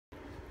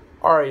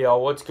Alright,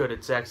 y'all, what's good?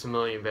 It's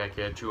Maximilian back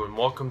at you, and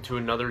welcome to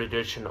another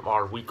edition of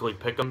our weekly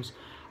pick'ems.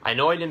 I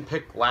know I didn't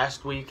pick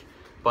last week,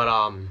 but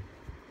I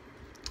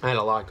had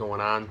a lot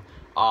going on.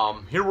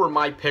 Here were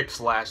my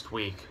picks last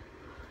week.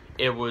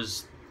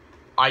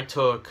 I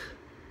took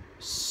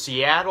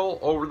Seattle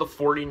over the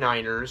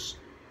 49ers.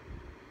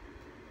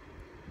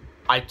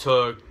 I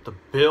took the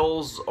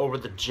Bills over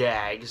the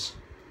Jags.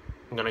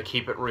 I'm going to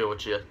keep it real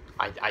with you.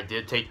 I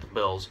did take the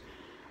Bills.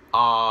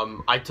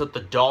 I took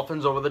the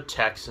Dolphins over the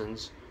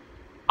Texans.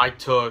 I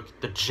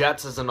took the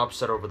Jets as an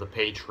upset over the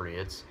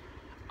Patriots.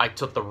 I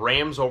took the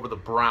Rams over the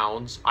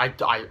Browns.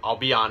 I'll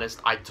be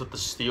honest, I took the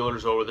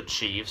Steelers over the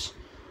Chiefs.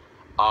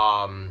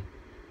 I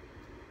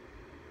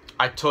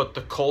took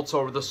the Colts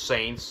over the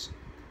Saints.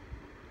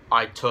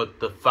 I took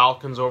the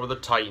Falcons over the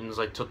Titans.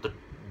 I took the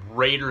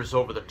Raiders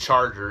over the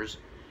Chargers.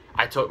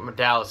 I took my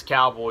Dallas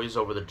Cowboys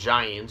over the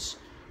Giants.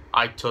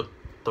 I took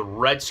the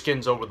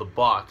Redskins over the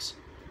Bucks.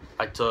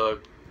 I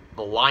took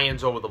the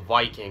Lions over the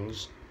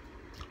Vikings.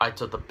 I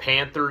took the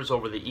Panthers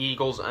over the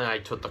Eagles, and I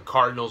took the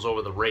Cardinals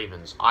over the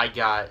Ravens. I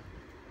got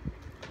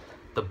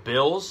the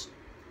Bills,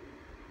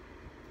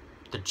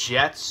 the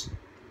Jets,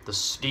 the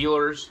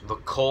Steelers, the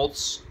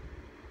Colts,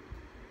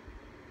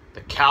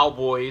 the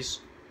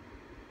Cowboys,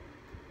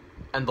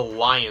 and the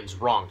Lions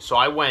wrong. So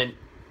I went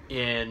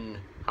in...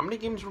 How many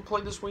games were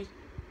played this week?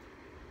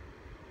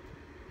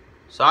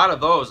 So out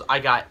of those, I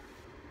got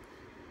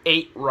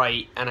 8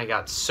 right, and I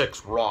got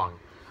 6 wrong.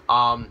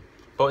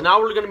 But now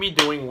we're going to be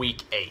doing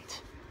Week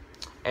 8.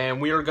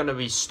 And we are going to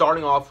be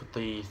starting off with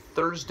the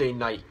Thursday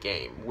night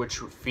game, which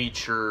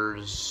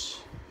features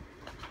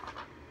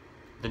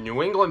the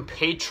New England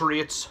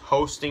Patriots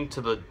hosting to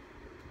the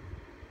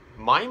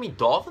Miami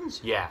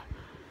Dolphins? Yeah.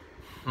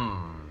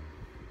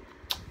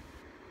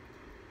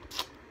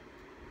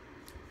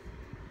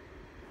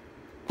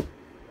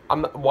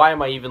 Why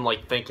am I even,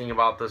 thinking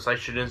about this? I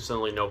should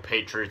instantly know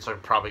Patriots are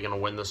probably going to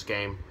win this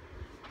game.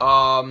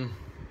 Oh,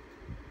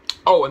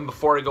 and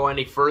before I go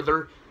any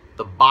further,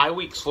 the bye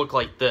weeks look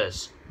like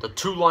this. The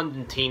 2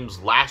 London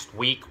teams last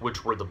week,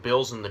 which were the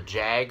Bills and the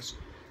Jags,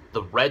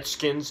 the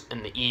Redskins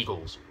and the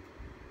Eagles.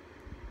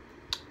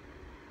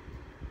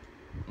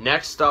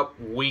 Next up,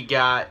 we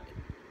got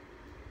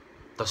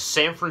the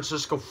San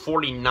Francisco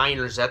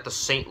 49ers at the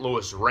St.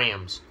 Louis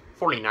Rams.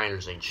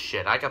 49ers ain't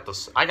shit. I got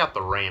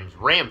the Rams.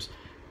 Rams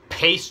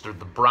pasted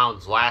the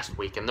Browns last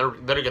week, and they're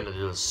going to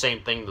do the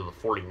same thing to the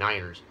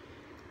 49ers.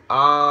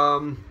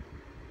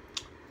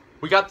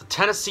 We got the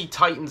Tennessee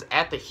Titans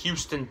at the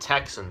Houston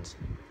Texans.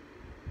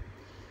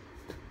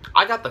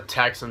 I got the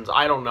Texans.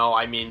 I don't know.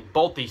 I mean,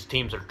 both these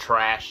teams are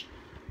trash.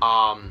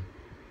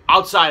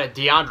 Outside of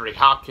DeAndre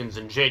Hopkins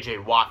and J.J.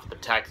 Watt for the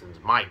Texans,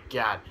 my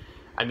God.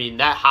 I mean,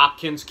 that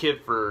Hopkins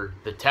kid for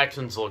the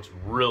Texans looks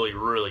really,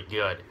 really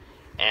good.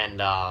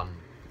 And,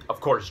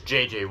 of course,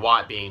 J.J.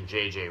 Watt being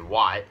J.J.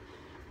 Watt.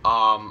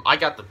 I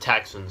got the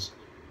Texans.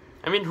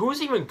 I mean,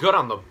 who's even good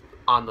on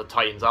the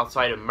Titans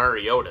outside of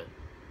Mariota?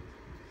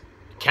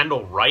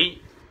 Kendall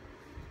Wright?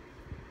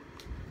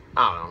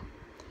 I don't know.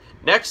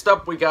 Next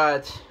up, we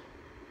got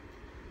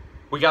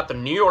the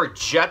New York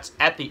Jets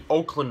at the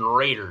Oakland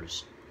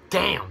Raiders.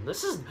 Damn,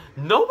 this is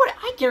nobody.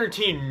 I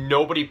guarantee you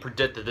nobody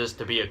predicted this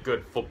to be a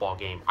good football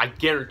game. I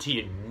guarantee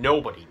you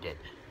nobody did.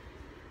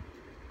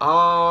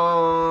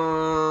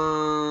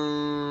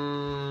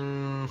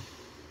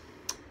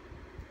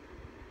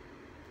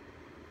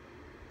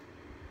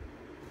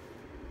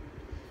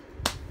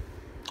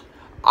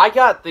 I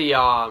got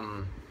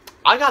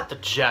the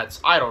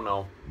Jets. I don't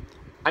know.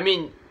 I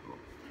mean,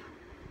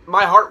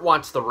 my heart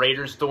wants the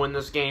Raiders to win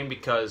this game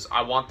because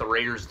I want the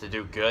Raiders to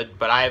do good,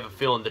 but I have a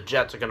feeling the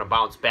Jets are going to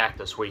bounce back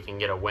this week and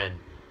get a win.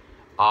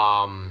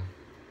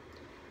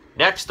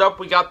 Next up,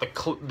 we got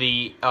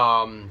the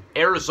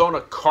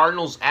Arizona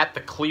Cardinals at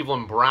the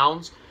Cleveland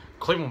Browns.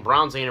 Cleveland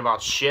Browns ain't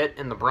about shit,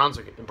 and the Browns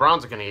are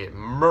going to get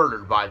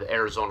murdered by the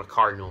Arizona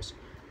Cardinals.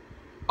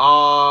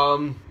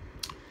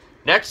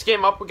 Next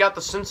game up, we got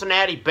the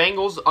Cincinnati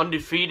Bengals,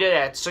 undefeated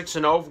at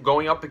 6-0,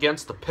 going up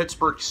against the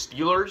Pittsburgh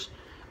Steelers.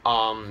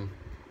 I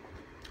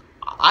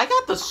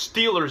got the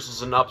Steelers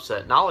as an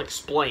upset, and I'll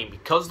explain.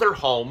 Because they're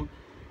home,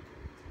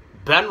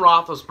 Ben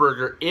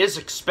Roethlisberger is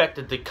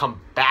expected to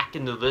come back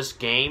into this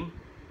game.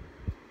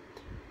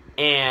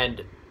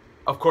 And,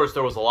 of course,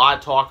 there was a lot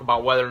of talk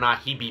about whether or not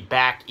he'd be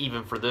back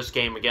even for this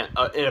game again,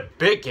 in a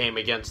big game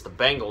against the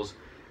Bengals.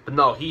 But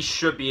no, he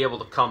should be able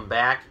to come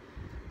back.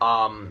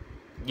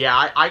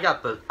 Yeah, I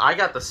got the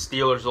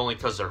Steelers only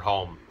because they're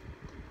home.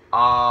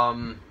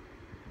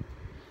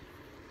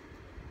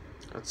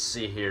 Let's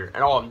see here.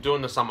 And I'm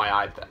doing this on my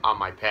iPad, on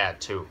my pad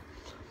too.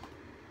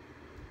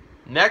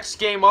 Next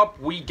game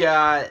up, we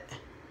got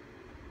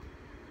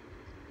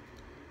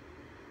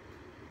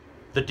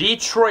the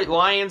Detroit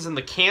Lions and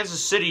the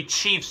Kansas City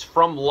Chiefs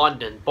from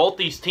London. Both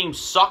these teams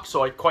suck,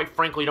 so I quite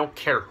frankly don't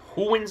care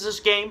who wins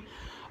this game.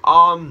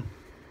 Why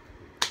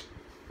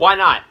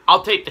not?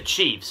 I'll take the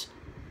Chiefs.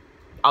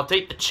 I'll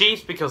take the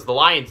Chiefs because the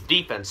Lions'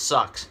 defense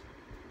sucks.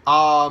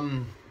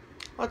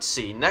 Let's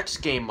see. Next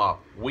game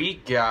up, we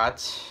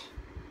got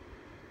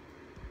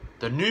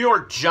The New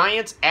York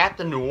Giants at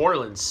the New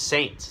Orleans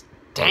Saints.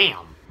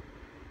 Damn.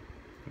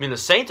 I mean, the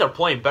Saints are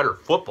playing better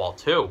football,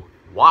 too.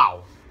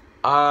 Wow.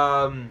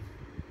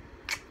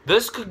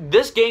 This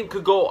game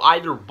could go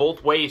either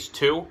both ways,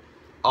 too.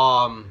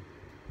 But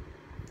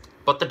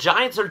the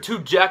Giants are too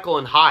Jekyll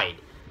and Hyde.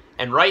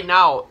 And right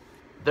now,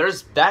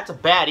 that's a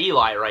bad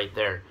Eli right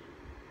there.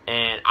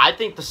 And I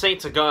think the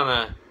Saints are going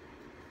to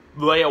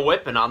lay a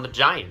whipping on the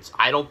Giants.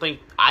 I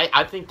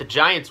think the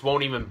Giants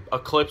won't even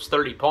eclipse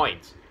 30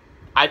 points.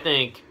 I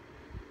think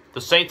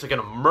the Saints are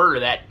going to murder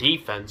that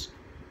defense.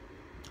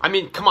 I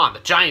mean, come on, the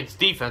Giants'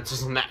 defense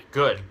isn't that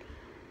good.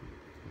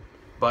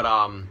 But,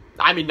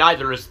 I mean,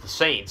 neither is the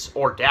Saints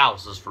or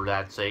Dallas's for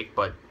that sake,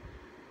 but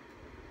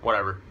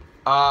whatever.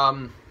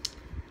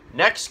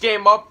 Next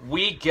game up,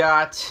 we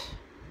got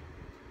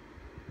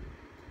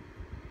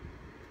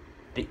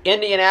the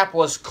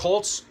Indianapolis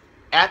Colts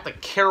at the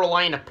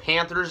Carolina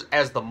Panthers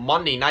as the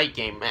Monday night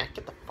game. Man,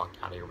 get the fuck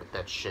out of here with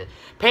that shit.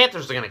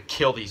 Panthers are going to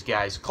kill these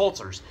guys. Colts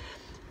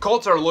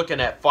are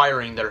looking at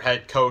firing their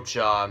head coach.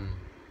 I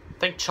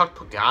think Chuck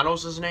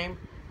Pagano's his name.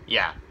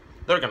 Yeah,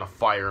 they're going to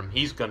fire him.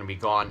 He's going to be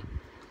gone.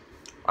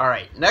 All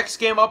right, next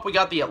game up, we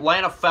got the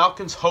Atlanta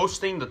Falcons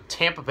hosting the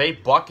Tampa Bay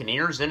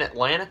Buccaneers in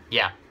Atlanta.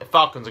 Yeah, the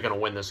Falcons are going to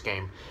win this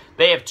game.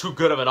 They have too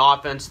good of an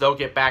offense. They'll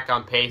get back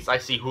on pace. I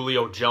see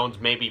Julio Jones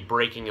maybe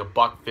breaking a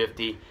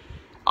 $150.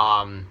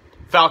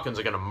 Falcons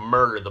are going to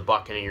murder the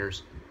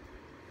Buccaneers.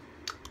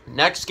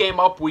 Next game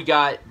up, we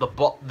got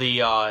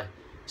the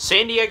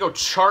San Diego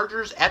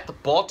Chargers at the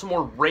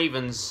Baltimore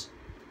Ravens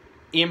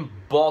in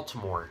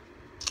Baltimore.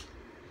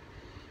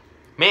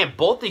 Man,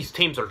 both these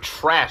teams are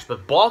trash,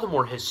 but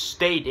Baltimore has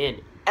stayed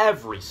in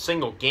every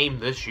single game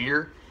this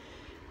year.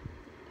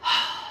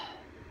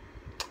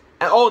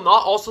 And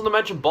also to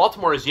mention,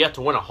 Baltimore has yet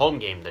to win a home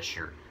game this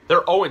year.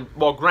 They're 0,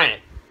 well,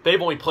 granted,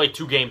 they've only played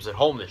 2 games at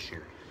home this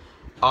year.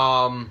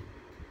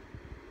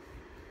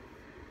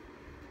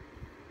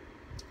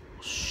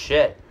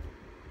 Shit.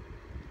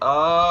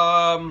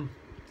 I'm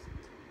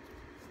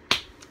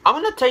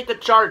going to take the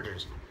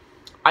Chargers.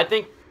 I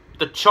think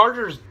the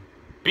Chargers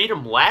beat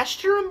them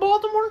last year in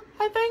Baltimore,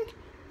 I think.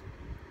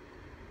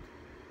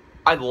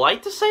 I'd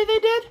like to say they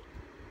did.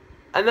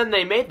 And then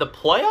they made the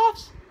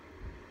playoffs?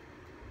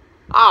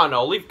 I don't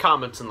know. Leave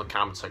comments in the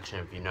comment section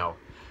if you know.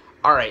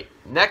 Alright,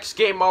 next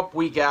game up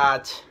we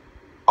got...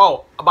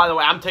 Oh, by the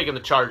way, I'm taking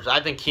the Chargers.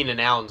 I think Keenan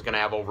Allen's going to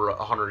have over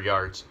 100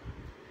 yards.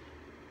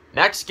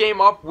 Next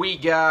game up we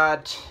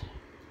got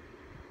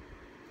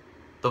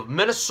the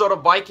Minnesota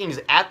Vikings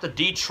at the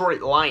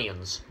Detroit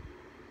Lions.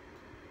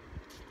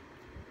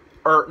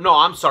 Or, no,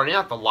 I'm sorry,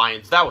 not the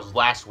Lions. That was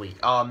last week.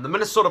 The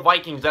Minnesota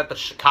Vikings at the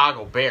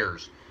Chicago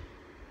Bears.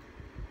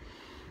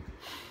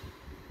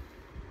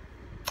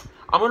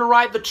 I'm going to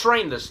ride the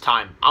train this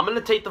time. I'm going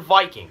to take the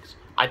Vikings.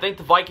 I think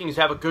the Vikings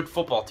have a good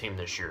football team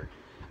this year.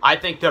 I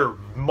think they're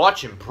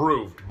much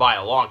improved by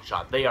a long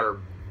shot. They are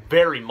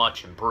very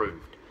much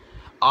improved.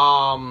 A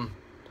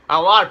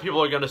lot of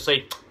people are going to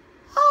say,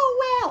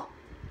 oh, well,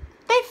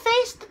 they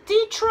faced the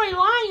Detroit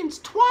Lions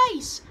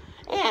twice.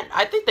 And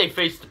I think they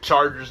faced the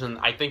Chargers and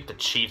I think the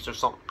Chiefs or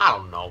something. I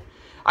don't know.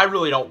 I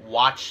really don't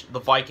watch the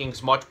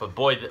Vikings much, but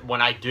boy,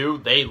 when I do,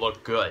 they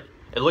look good.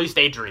 At least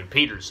Adrian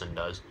Peterson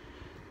does.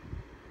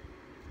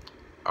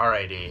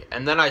 Alrighty.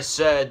 And then I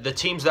said the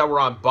teams that were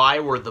on bye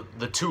were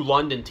the 2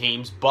 London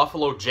teams.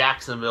 Buffalo,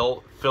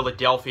 Jacksonville,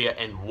 Philadelphia,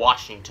 and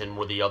Washington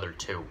were the other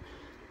 2.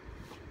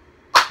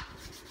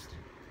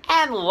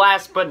 And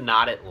last but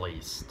not at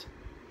least,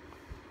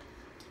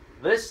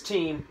 this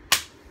team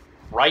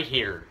right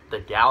here, the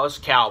Dallas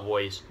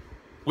Cowboys,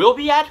 will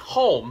be at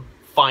home,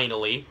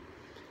 finally,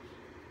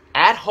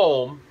 at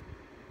home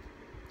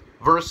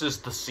versus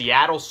the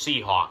Seattle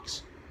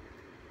Seahawks.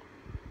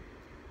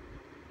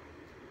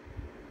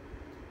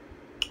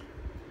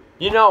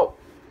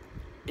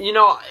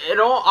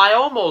 I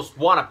almost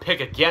want to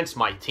pick against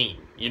my team.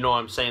 You know what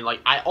I'm saying?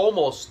 Like, I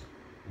almost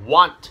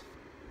want...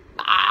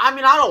 I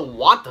mean, I don't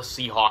want the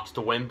Seahawks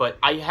to win, but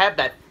I have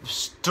that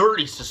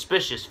sturdy,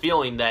 suspicious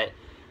feeling that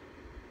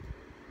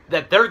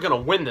they're going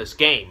to win this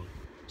game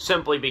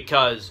simply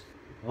because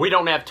we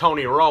don't have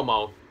Tony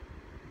Romo.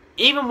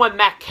 Even when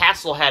Matt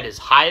Castle had his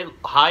high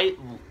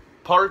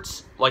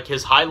parts, like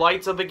his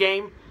highlights of the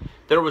game,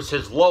 there was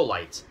his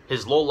lowlights.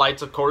 His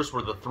lowlights, of course,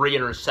 were the 3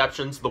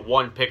 interceptions, the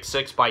 1 pick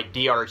six by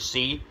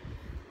DRC.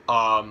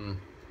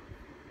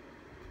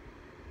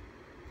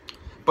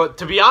 But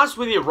to be honest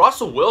with you,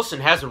 Russell Wilson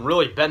hasn't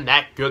really been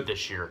that good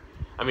this year.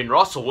 I mean,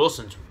 Russell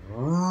Wilson's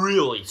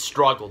really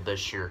struggled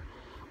this year.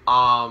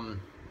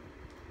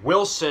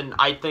 Wilson,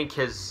 I think,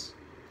 has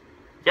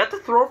yet to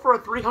throw for a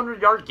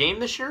 300-yard game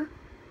this year,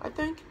 I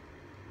think.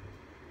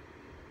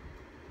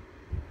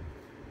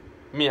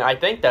 I mean, I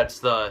think that's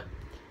the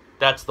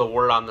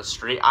word on the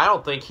street. I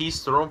don't think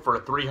he's thrown for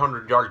a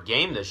 300-yard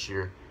game this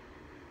year.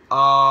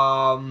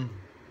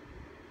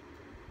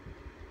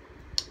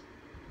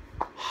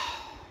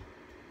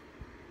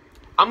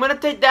 I'm going to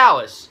take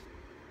Dallas.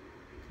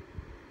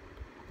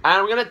 And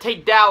I'm going to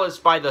take Dallas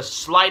by the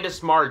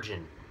slightest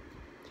margin.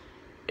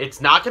 It's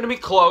not going to be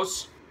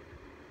close.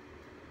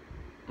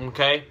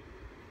 Okay?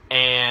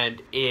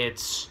 And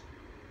it's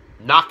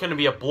not going to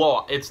be a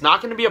blowout. It's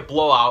not going to be a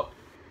blowout.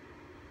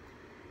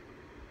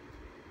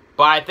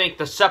 But I think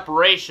the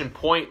separation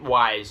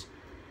point-wise,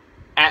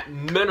 at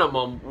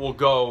minimum, will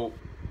go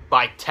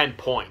by 10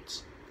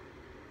 points.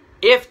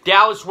 If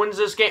Dallas wins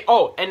this game...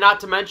 Oh, and not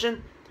to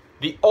mention,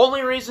 the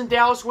only reason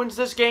Dallas wins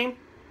this game,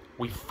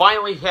 we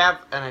finally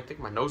have... And I think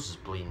my nose is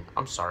bleeding.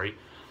 I'm sorry.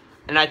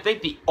 And I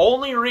think the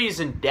only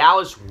reason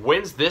Dallas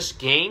wins this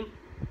game...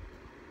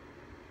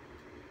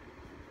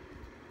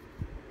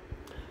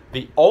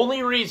 The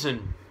only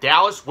reason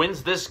Dallas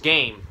wins this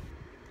game...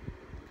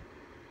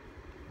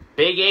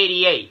 Big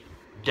 88...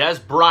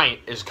 Dez Bryant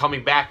is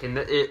coming back, and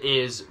it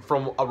is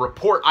from a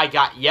report I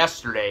got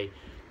yesterday.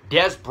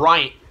 Dez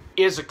Bryant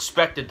is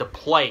expected to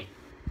play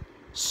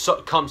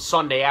come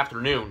Sunday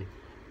afternoon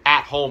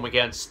at home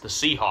against the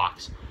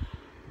Seahawks.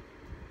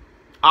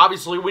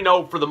 Obviously, we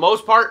know for the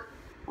most part,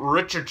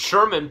 Richard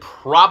Sherman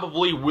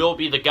probably will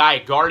be the guy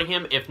guarding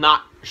him. If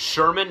not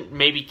Sherman,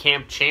 maybe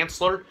Cam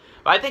Chancellor.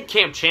 But I think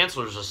Cam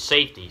Chancellor is a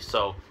safety,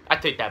 so I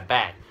take that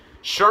back.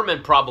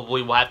 Sherman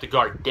probably will have to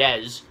guard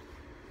Dez.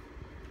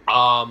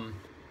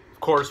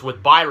 Of course,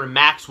 with Byron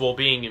Maxwell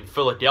being in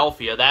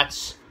Philadelphia,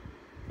 that's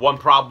one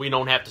problem we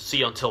don't have to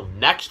see until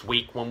next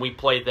week when we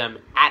play them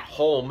at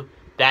home.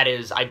 That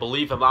is, I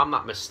believe, if I'm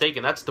not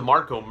mistaken, that's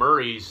DeMarco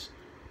Murray's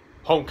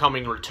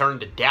homecoming return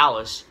to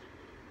Dallas.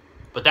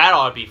 But that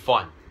ought to be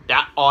fun.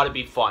 That ought to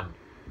be fun.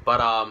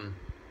 But,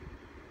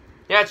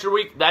 yeah,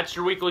 that's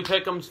your weekly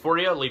pick'ems for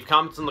you. Leave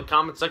comments in the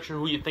comment section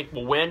who you think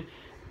will win.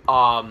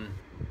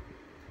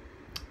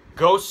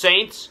 Go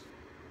Saints,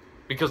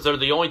 because they're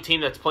the only team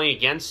that's playing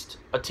against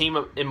a team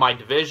in my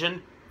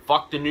division.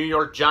 Fuck the New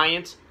York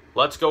Giants.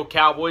 Let's go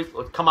Cowboys.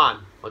 Come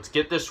on. Let's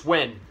get this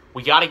win.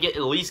 We got to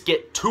at least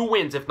get 2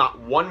 wins, if not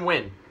 1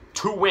 win.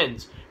 2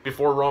 wins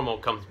before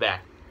Romo comes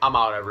back. I'm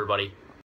out, everybody.